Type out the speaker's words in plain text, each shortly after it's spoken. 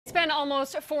It's been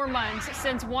almost 4 months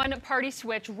since one party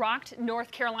switch rocked North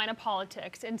Carolina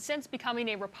politics, and since becoming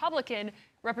a Republican,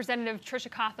 Representative Tricia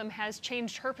Cotham has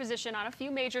changed her position on a few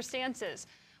major stances.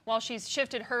 While she's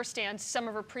shifted her stance, some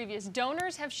of her previous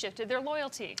donors have shifted their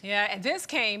loyalty. Yeah, and this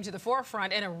came to the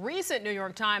forefront in a recent New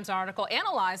York Times article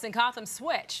analyzing Cotham's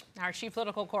switch. Our chief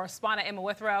political correspondent, Emma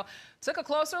Withrow, took a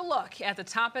closer look at the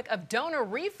topic of donor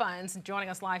refunds. Joining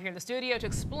us live here in the studio to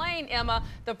explain, Emma,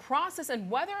 the process and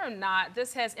whether or not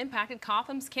this has impacted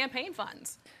Cotham's campaign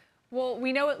funds. Well,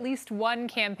 we know at least one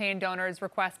campaign donor has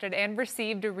requested and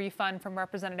received a refund from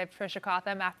Representative Tricia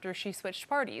Cotham after she switched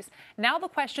parties. Now the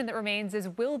question that remains is,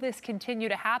 will this continue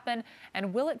to happen,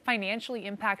 and will it financially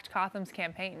impact Cotham's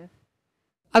campaign?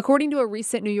 According to a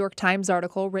recent New York Times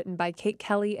article written by Kate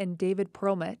Kelly and David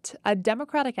Perlmutt, a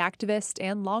Democratic activist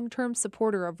and long-term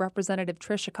supporter of Representative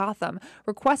Tricia Cotham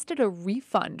requested a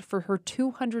refund for her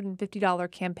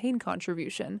 $250 campaign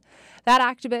contribution. That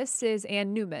activist is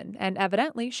Ann Newman, and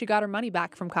evidently she got her money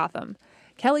back from Cotham.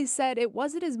 Kelly said it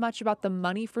wasn't as much about the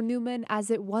money for Newman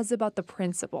as it was about the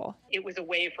principle. It was a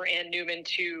way for Ann Newman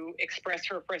to express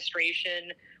her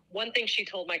frustration. One thing she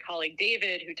told my colleague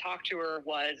David, who talked to her,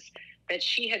 was that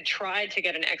she had tried to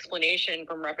get an explanation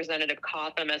from Representative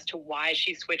Cotham as to why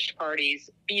she switched parties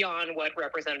beyond what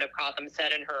Representative Cotham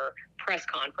said in her press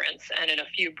conference and in a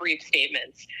few brief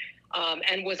statements,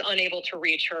 and was unable to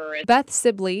reach her. Beth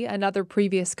Sibley, another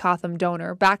previous Cotham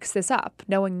donor, backs this up,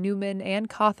 knowing Newman and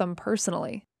Cotham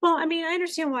personally. Well, I mean, I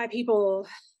understand why people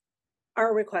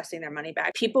are requesting their money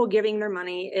back. People giving their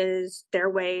money is their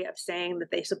way of saying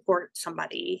that they support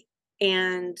somebody,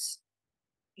 and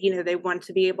they want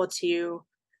to be able to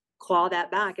claw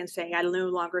that back and say, I no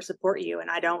longer support you,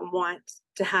 and I don't want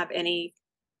to have any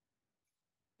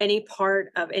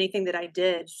part of anything that I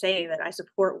did say that I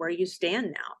support where you stand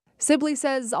now. Sibley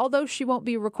says although she won't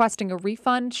be requesting a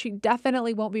refund, she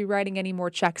definitely won't be writing any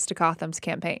more checks to Cotham's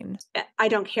campaign. I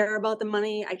don't care about the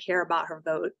money. I care about her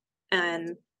vote.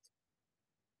 And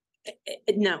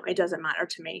no, it doesn't matter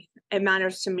to me. It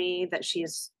matters to me that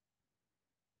she's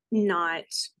not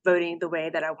voting the way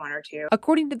that I want her to.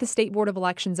 According to the State Board of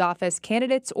Elections office,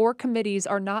 candidates or committees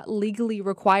are not legally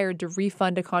required to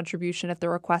refund a contribution at the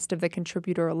request of the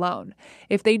contributor alone.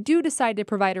 If they do decide to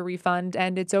provide a refund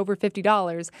and it's over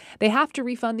 $50, they have to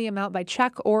refund the amount by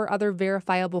check or other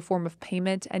verifiable form of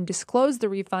payment and disclose the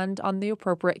refund on the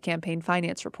appropriate campaign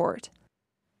finance report.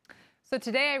 So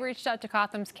today I reached out to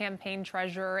Cotham's campaign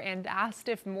treasurer and asked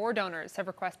if more donors have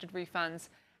requested refunds.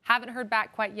 Haven't heard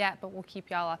back quite yet, but we'll keep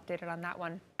y'all updated on that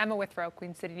one. Emma Withrow,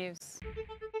 Queen City News.